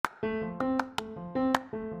Welcome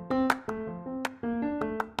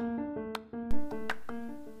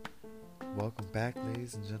back,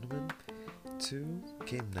 ladies and gentlemen, to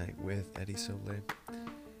Game Night with Eddie Soule.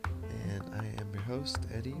 And I am your host,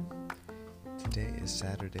 Eddie. Today is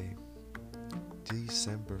Saturday,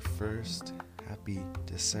 December 1st. Happy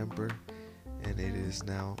December. And it is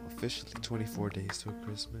now officially 24 days till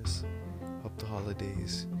Christmas. Hope the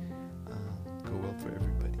holidays go well for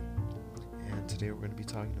everybody. And today we're going to be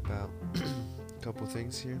talking about a couple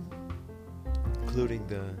things here, including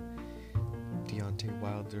the Deontay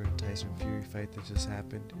Wilder and Tyson Fury fight that just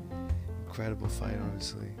happened. Incredible fight,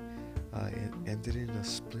 honestly. It ended in a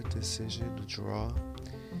split decision, a draw,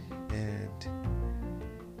 and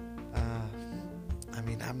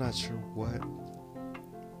I'm not sure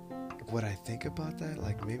what I think about that.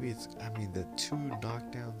 Like, maybe the two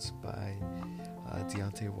knockdowns by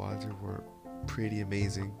Deontay Wilder were pretty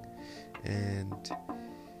amazing, and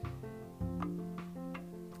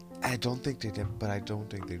I don't think they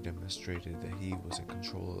demonstrated that he was in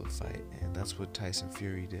control of the fight, and that's what Tyson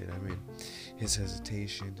Fury did. His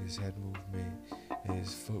hesitation, his head movement,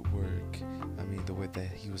 his footwork, the way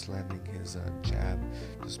that he was landing his jab,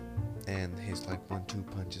 and his 1-2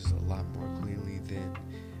 punches a lot more cleanly than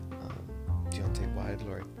Deontay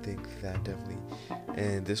Wilder. I think that definitely,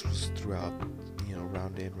 and this was throughout,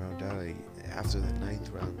 round in, round out. After the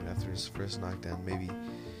 9th round, after his first knockdown, maybe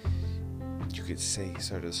you could say he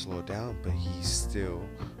started to slow down, but he still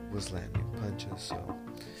was landing punches. So,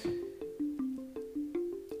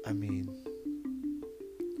 I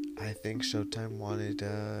think Showtime wanted,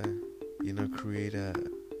 create a.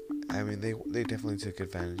 They definitely took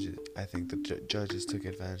advantage. I think the judges took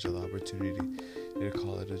advantage of the opportunity to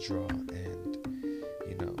call it a draw and,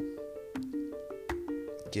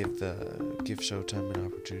 give Showtime an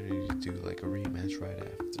opportunity to do a rematch right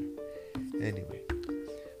after. Anyway,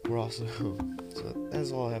 we're also so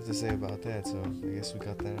that's all I have to say about that. So I guess we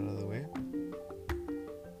got that out of the way.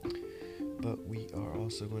 But we are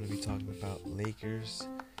also going to be talking about Lakers,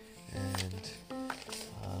 and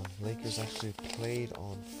Lakers actually played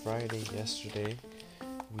on Friday yesterday.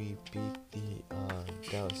 We beat the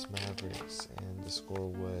Dallas Mavericks, and the score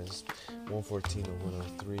was 114 to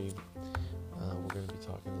 103. We're going to be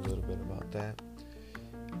talking a little bit about that,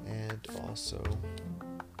 and also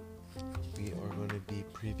we are going to be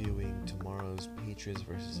previewing tomorrow's Patriots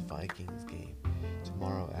versus Vikings game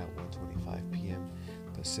tomorrow at 1:25 p.m.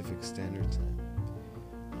 Pacific Standard Time.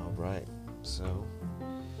 Alright, so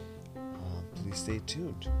please stay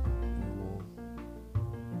tuned. We will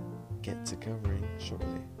get to covering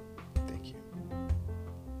shortly. Thank you.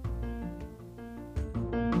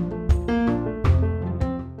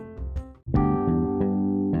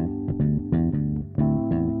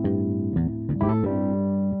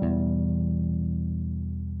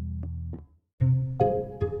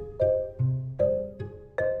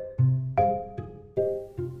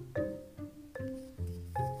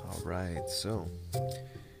 Alright, so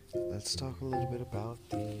let's talk a little bit about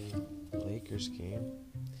the Lakers game,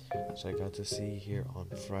 which I got to see here on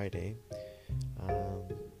Friday.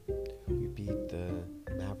 We beat the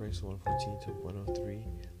Mavericks 114 to 103.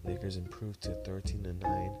 Lakers improved to 13 to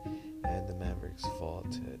 9, and the Mavericks fall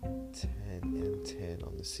to 10 and 10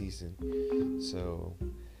 on the season. So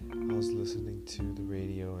I was listening to the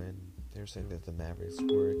radio, and they were saying that the Mavericks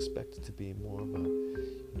were expected to be more of a,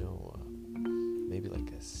 maybe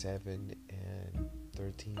a 7 and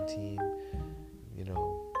 13 team,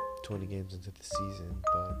 20 games into the season,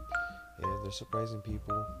 but yeah, they're surprising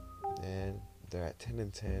people, and they're at 10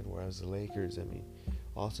 and 10, whereas the Lakers,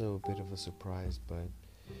 also a bit of a surprise, but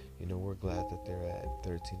we're glad that they're at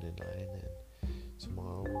 13 and 9, and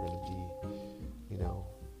tomorrow we're going to be,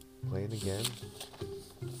 playing again.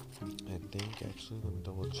 I think, actually, let me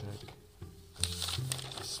double check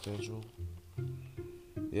the schedule.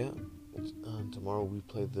 Yeah. Tomorrow we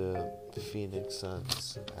play the Phoenix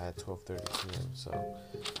Suns at 12:30 p.m. So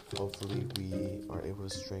hopefully we are able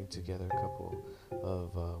to string together a couple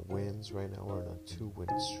of wins. Right now we're on a 2-win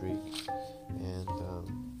streak, and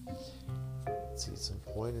let's see some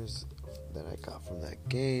pointers that I got from that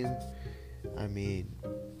game.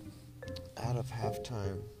 Out of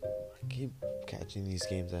halftime, I keep catching these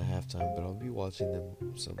games at halftime, but I'll be watching them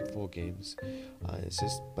some full games.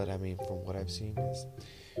 From what I've seen is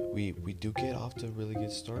we do get off to really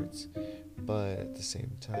good starts, but at the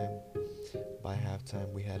same time, by halftime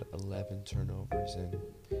we had 11 turnovers and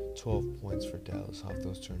 12 points for Dallas off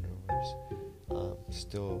those turnovers.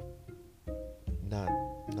 Still not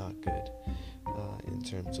good in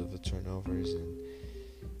terms of the turnovers, and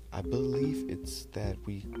I believe it's that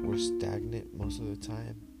we were stagnant most of the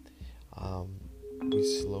time. we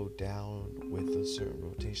slow down with a certain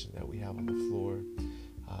rotation that we have on the floor.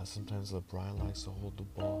 Sometimes LeBron likes to hold the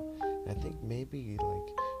ball. And I think maybe like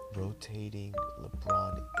rotating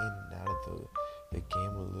LeBron in and out of the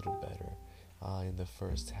game a little better in the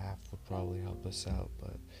first half would probably help us out.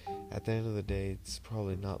 But at the end of the day, it's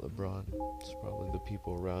probably not LeBron. It's probably the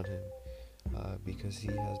people around him because he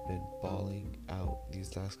has been balling out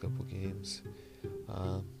these last couple games.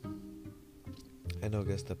 I know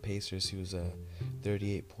against the Pacers, he was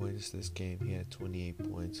 38 points this game. He had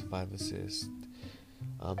 28 points, 4 assists,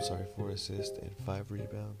 and 5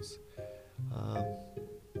 rebounds.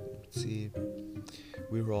 Let's see.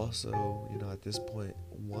 We were also, at this point,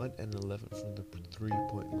 1 and 11 from the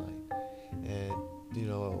 3-point line. And,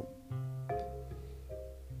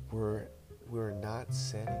 we're not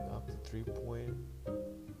setting up the three-pointers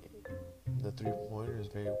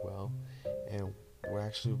very well. And we're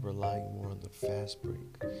actually relying more on the fast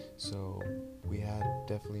break. So we had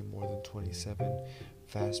definitely more than 27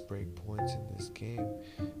 fast break points in this game,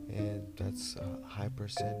 and that's a high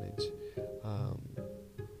percentage.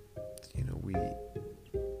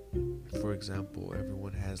 For example,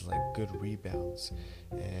 everyone has like good rebounds,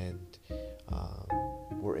 and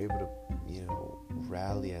we're able to,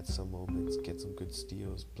 rally at some moments, get some good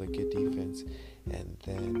steals, play good defense, and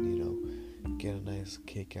then, get a nice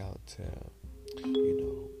kick out to,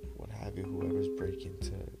 what have you, whoever's breaking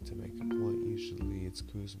to make a point. Usually it's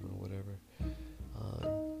Kuzma or whatever.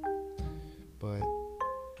 But,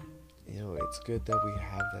 it's good that we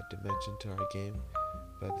have that dimension to our game,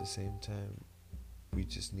 but at the same time, we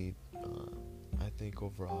just need, I think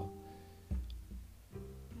overall,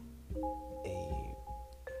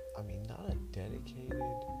 not a dedicated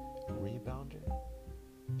rebounder,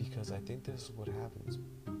 because I think this is what happens.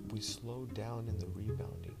 We slow down in the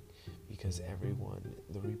rebounding because the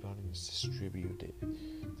rebounding is distributed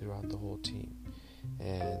throughout the whole team.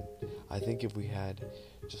 And I think if we had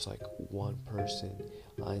just like one person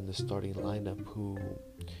in the starting lineup who,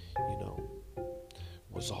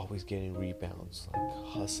 was always getting rebounds, like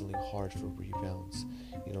hustling hard for rebounds,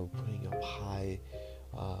 putting up high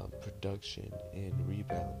production in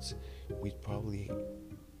rebounds, we'd probably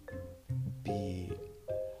be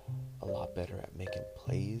a lot better at making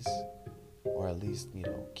plays, or at least,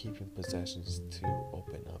 keeping possessions to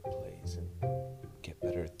open up plays and get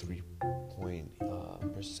better 3-point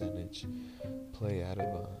percentage play out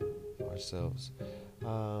of ourselves.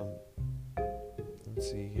 Let's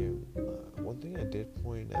see here. One thing I did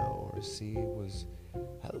point out or see was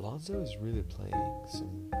that Lonzo is really playing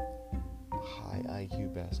some high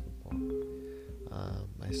IQ basketball.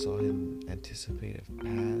 I saw him anticipate a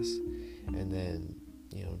pass and then,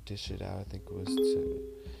 dish it out. I think it was to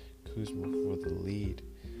Kuzma for the lead.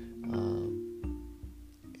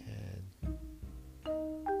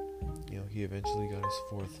 He eventually got his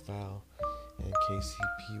 4th foul, and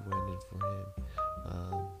KCP went in for him,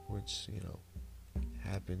 which,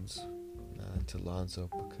 happens to Lonzo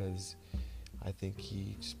because I think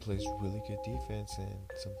he just plays really good defense, and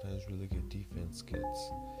sometimes really good defense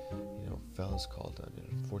gets, fouls called on it,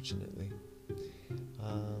 unfortunately.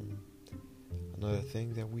 Another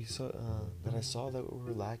thing that I saw that we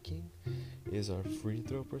were lacking is our free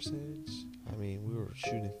throw percentage. We were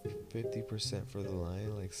shooting 50% for the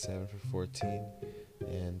line, like 7 for 14,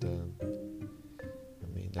 and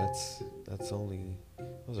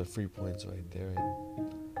those are free points right there,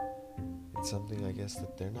 and it's something I guess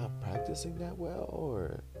that they're not practicing that well,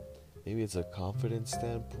 or maybe it's a confidence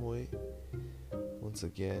standpoint. Once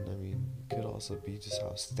again, it could also be just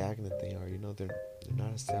how stagnant they are. They're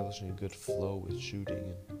not establishing a good flow with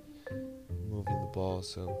shooting and moving the ball,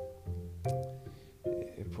 so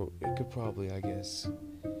it could probably, I guess,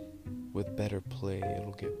 with better play,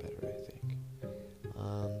 it'll get better, I think.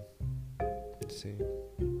 Let's see.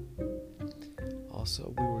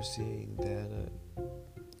 Also, we were seeing that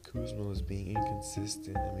Kuzma was being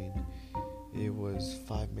inconsistent. It was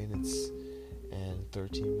 5 minutes and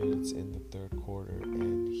 13 minutes in the third quarter,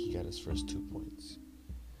 and he got his first 2 points.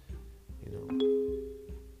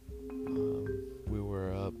 We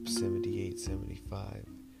were up 78-75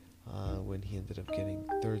 when he ended up getting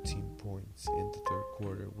 13 points in the third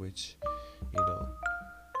quarter, which,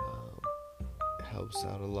 helps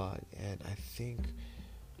out a lot. And I think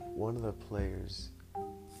one of the players,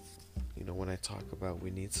 when I talk about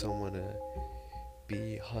we need someone to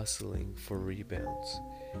be hustling for rebounds,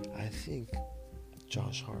 I think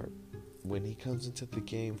Josh Hart, when he comes into the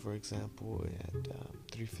game, for example, at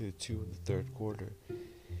 3:52 in the third quarter,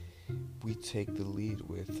 we take the lead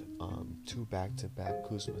with 2 back-to-back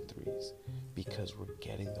Kuzma threes because we're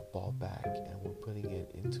getting the ball back and we're putting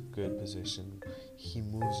it into good position. He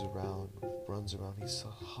moves around, runs around, he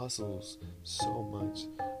hustles so much.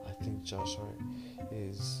 I think Josh Hart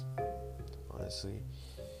is, honestly,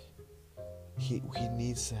 he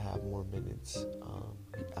needs to have more minutes.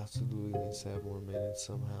 He absolutely needs to have more minutes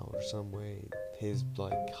somehow or some way. His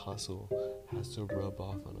hustle has to rub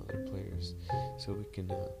off on other players so we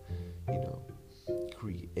can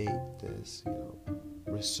create this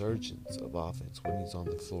resurgence of offense when he's on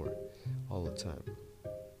the floor all the time.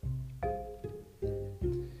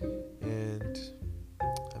 And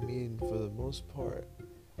I mean, for the most part,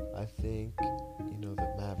 I think the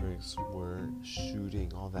Mavericks weren't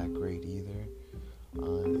shooting all that great either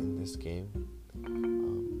in this game.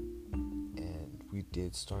 And we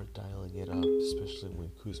did start dialing it up, especially when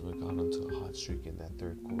Kuzma got onto a hot streak in that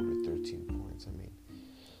third quarter, 13 points. I mean,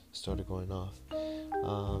 started going off.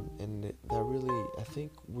 And that really, I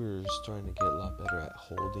think we're starting to get a lot better at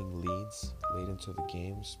holding leads late into the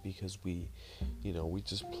games because we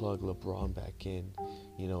just plug LeBron back in,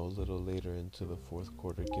 a little later into the fourth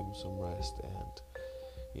quarter, give him some rest, and,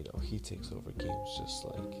 he takes over games just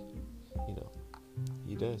like,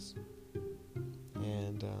 he does.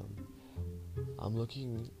 And I'm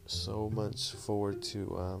looking so much forward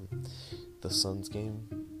to the Suns game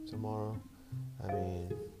tomorrow. I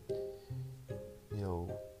mean,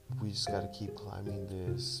 we just got to keep climbing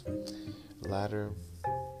this ladder.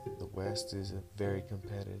 The West is a very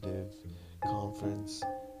competitive conference,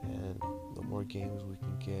 and the more games we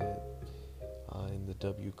can get in the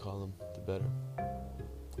W column, the better.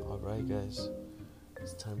 Alright, guys,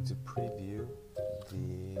 it's time to preview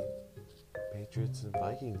the Patriots and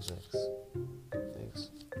Vikings next.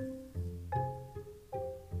 Thanks.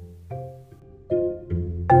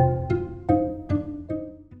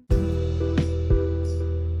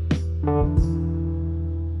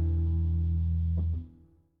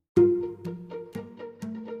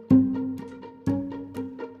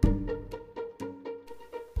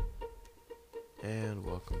 And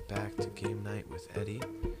welcome back to Game Night with Eddie.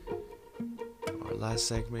 Our last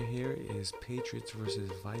segment here is Patriots versus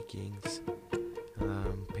Vikings.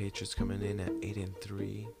 Patriots coming in at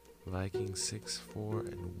 8-3, Vikings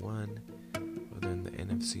 6-4-1. Within the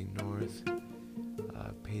NFC North,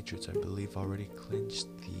 Patriots, I believe, already clinched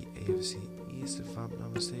the AFC East, if I'm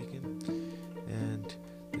not mistaken. And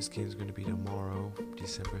this game is going to be tomorrow,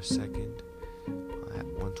 December 2nd, at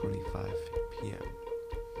 1:25 p.m.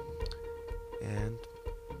 And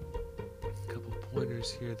a couple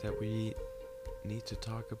pointers here that we need to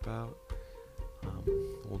talk about.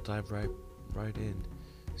 We'll dive right in.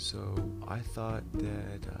 So I thought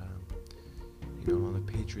that on the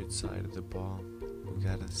Patriots side of the ball, we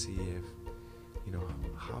gotta see if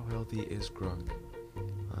how healthy is Gronk.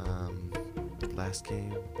 Last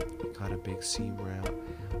game he caught a big seam route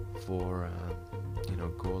for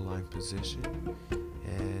goal line position,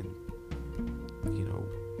 and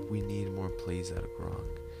we need more plays out of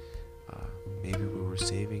Gronk. Maybe we were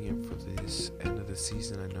saving him for this end of the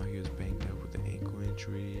season. I know he was banged up with an ankle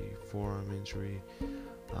injury, forearm injury.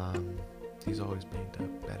 He's always banged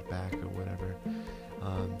up, bad back or whatever.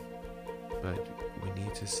 But we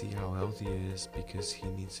need to see how healthy he is because he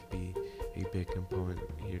needs to be a big component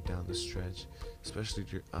here down the stretch, especially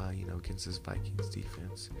against this Vikings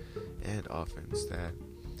defense and offense that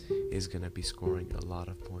is going to be scoring a lot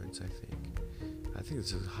of points. I think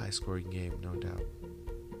this is a high-scoring game, no doubt.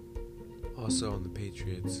 Also on the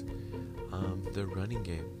Patriots, the running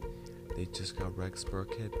game, they just got Rex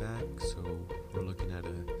Burkhead back, so we're looking at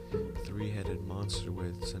a three-headed monster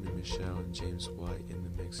with Sonny Michel and James White in the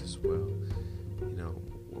mix as well.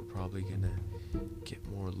 We're probably gonna get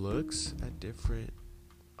more looks at different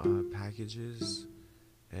packages,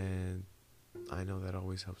 and I know that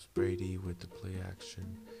always helps Brady with the play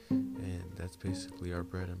action, and that's basically our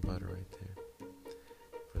bread and butter right there.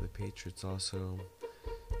 For the Patriots also,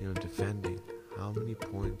 defending. How many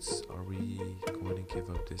points are we going to give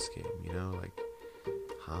up this game?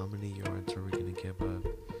 How many yards are we going to give up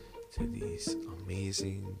to these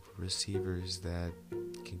amazing receivers that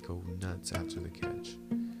can go nuts after the catch?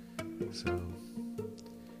 So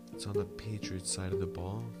it's on the Patriots side of the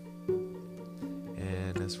ball.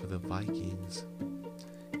 And as for the Vikings,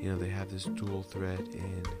 they have this dual threat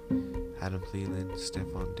in Adam Thielen,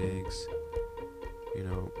 Stephon Diggs.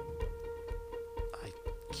 I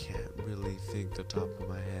can't really think the top of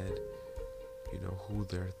my head, who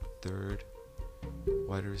their third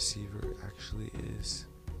wide receiver actually is.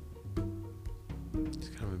 It's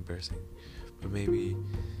kind of embarrassing, but maybe,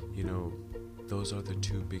 those are the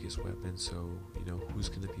two biggest weapons. So who's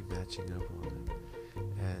going to be matching up on them?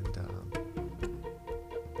 And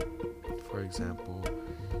for example,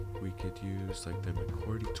 we could use like the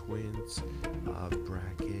McCourty twins,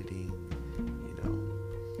 bracketing,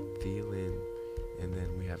 Thielen, and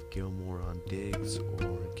then we have Gilmore on Diggs,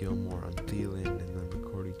 or Gilmore on Thielen, and then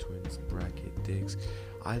McCourty twins bracket Diggs.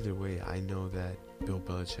 Either way, I know that Bill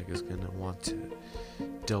Belichick is going to want to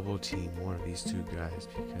double team one of these two guys,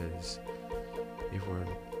 because if we're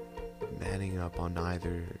manning up on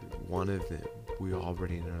either one of them, we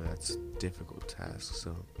already know that's a difficult task.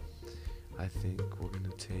 So I think we're going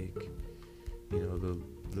to take,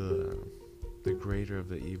 the greater of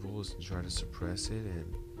the evils and try to suppress it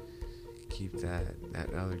and keep that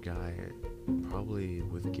other guy probably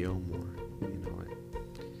with Gilmore.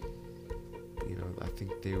 I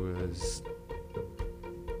think there was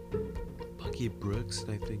Bucky Brooks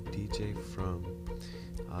and I think DJ from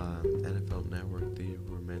NFL Network. They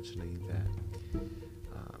were mentioning that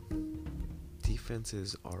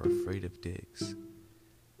defenses are afraid of Diggs,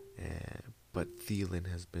 but Thielen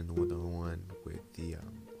has been the one with the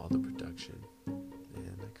all the production,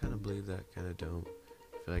 and I kind of believe that, kind of don't.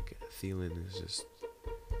 I feel like Thielen is just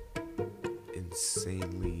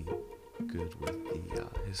insanely good with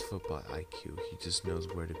his football IQ. He just knows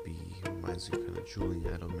where to be. He reminds me kind of Julian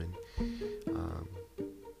Edelman,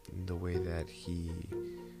 in the way that he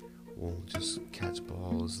won't just catch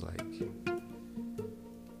balls like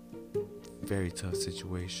very tough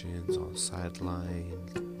situations on sideline,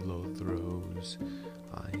 low throws.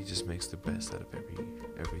 He just makes the best out of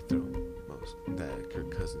every throw that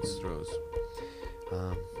Kirk Cousins throws.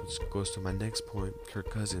 Which goes to my next point, Kirk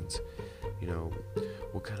Cousins.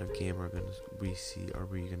 What kind of game are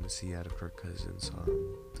we going to see out of Kirk Cousins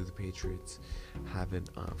through the Patriots having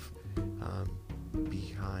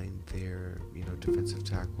behind their defensive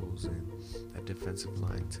tackles and a defensive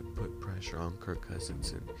line to put pressure on Kirk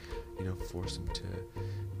Cousins and force him to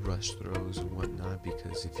rush throws and whatnot,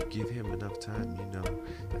 because if you give him enough time, that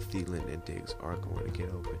Thielen and Diggs are going to get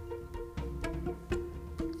open.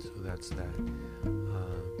 So that's that.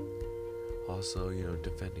 Also,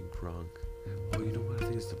 defending Gronk. Oh, you know what? I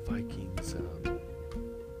think it's the Vikings.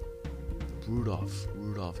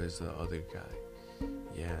 Rudolph is the other guy.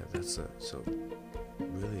 Yeah, that's so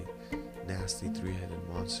really nasty three-headed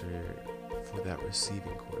monster for that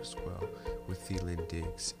receiving core as well, with Thielen,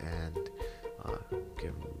 Diggs, and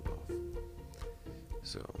Kevin Rudolph.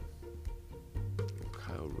 So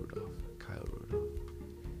Kyle Rudolph.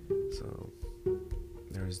 So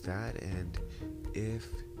there's that, and if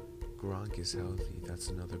Gronk is healthy, that's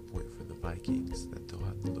another point for the Vikings that they'll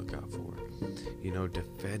have to look out for.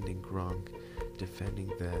 Defending Gronk, defending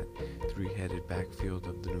that three-headed backfield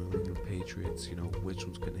of the New England Patriots, which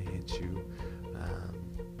one's going to hit you.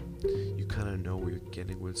 You kind of know what you're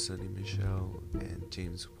getting with Sonny Michel and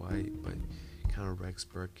James White, but kind of Rex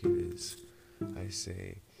Burkhead is, I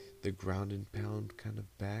say, the ground and pound kind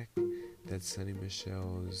of back that Sonny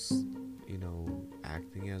Michel is,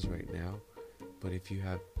 acting as right now. But if you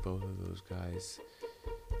have both of those guys,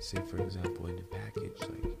 say for example in a package,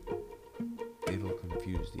 like, it'll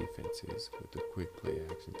confuse defenses with the quick play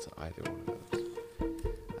action to either one of those.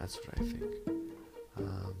 That's what I think.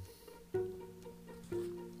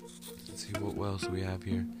 Let's see what else we have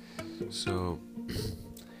here. So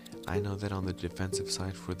I know that on the defensive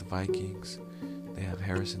side for the Vikings, they have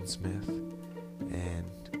Harrison Smith, and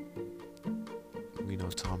we know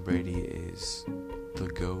Tom Brady is the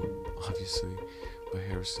GOAT, obviously, but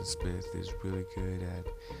Harrison Smith is really good at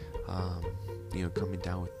coming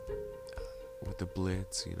down with the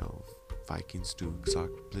blitz. Vikings do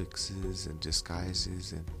exotic blitzes and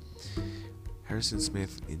disguises, and Harrison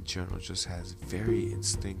Smith in general just has very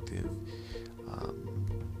instinctive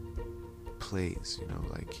plays.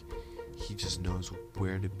 Like, he just knows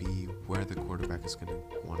where to be, where the quarterback is going to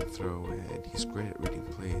want to throw, and he's great at reading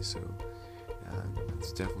plays. So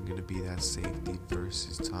it's definitely going to be that safety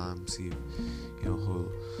versus Tom. See if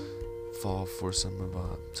he'll fall for some of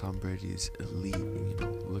Tom Brady's elite,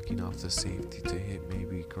 looking off the safety to hit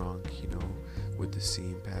maybe Gronk, with the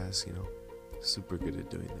seam pass. Super good at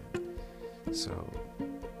doing that. So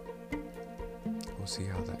we'll see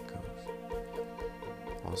how that goes.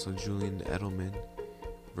 Also, Julian Edelman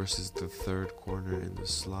versus the third corner in the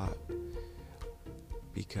slot,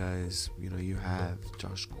 because you have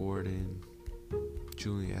Josh Gordon,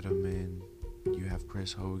 Julian Edelman, you have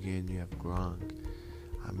Chris Hogan, you have Gronk.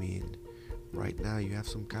 I mean, right now you have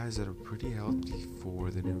some guys that are pretty healthy for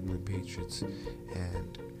the New England Patriots,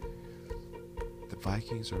 and the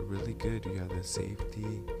Vikings are really good. You have the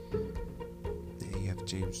safety, and you have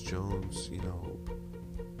James Jones,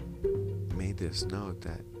 made this note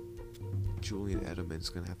that Julian Edelman's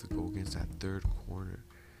going to have to go against that third corner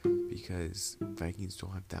because Vikings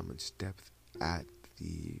don't have that much depth at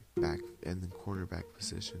the back and the cornerback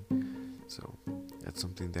position. So that's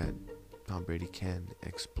something that Tom Brady can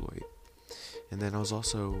exploit. And then I was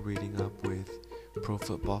also reading up with Pro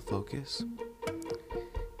Football Focus,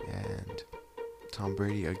 and Tom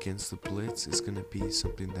Brady against the blitz is going to be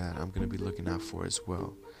something that I'm going to be looking out for as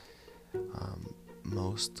well.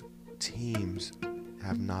 Most teams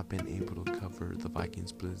have not been able to cover the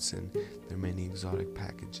Vikings blitz in their many exotic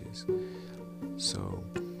packages. So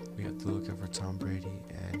we have to look out for Tom Brady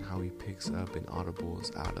and how he picks up in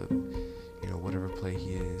audibles out of, whatever play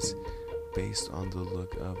he is, based on the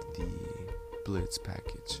look of the blitz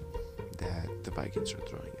package that the Vikings are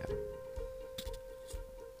throwing at him.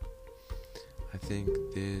 I think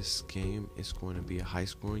this game is going to be a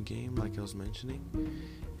high-scoring game, like I was mentioning,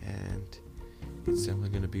 and it's definitely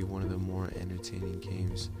going to be one of the more entertaining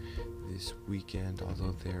games this weekend,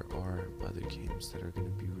 although there are other games that are going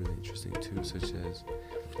to be really interesting too, such as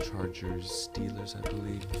Chargers, Steelers, I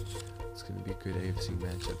believe. It's going to be a good AFC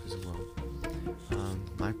matchup as well.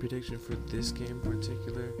 My prediction for this game in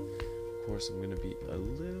particular, of course I'm going to be a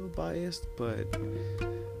little biased, but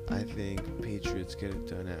I think Patriots get it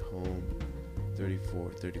done at home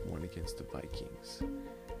 34-31 against the Vikings.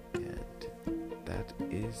 And that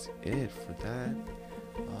is it for that.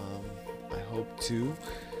 I hope to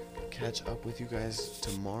catch up with you guys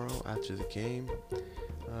tomorrow after the game.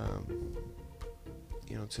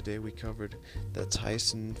 Today we covered the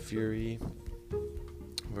Tyson Fury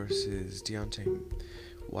versus Deontay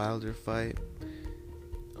Wilder fight.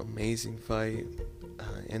 Amazing fight.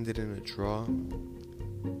 Ended in a draw.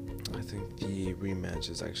 I think the rematch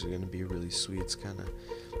is actually going to be really sweet. It's kind of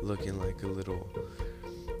looking like a little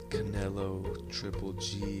Canelo Triple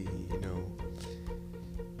G,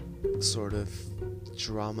 sort of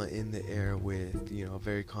drama in the air with, a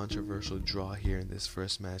very controversial draw here in this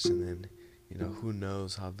first match, and then, who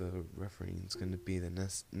knows how the refereeing is going to be the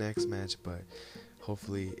next match, but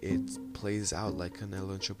hopefully it plays out like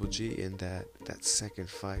Canelo and Triple G in that second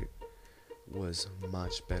fight was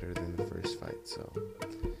much better than the first fight. So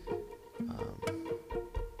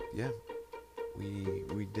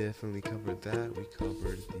we definitely covered that. We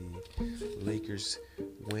covered the Lakers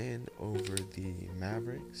win over the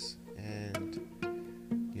Mavericks, and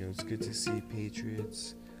it's good to see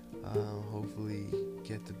Patriots hopefully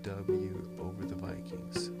get the W over the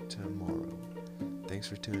Vikings tomorrow. Thanks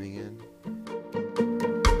for tuning in.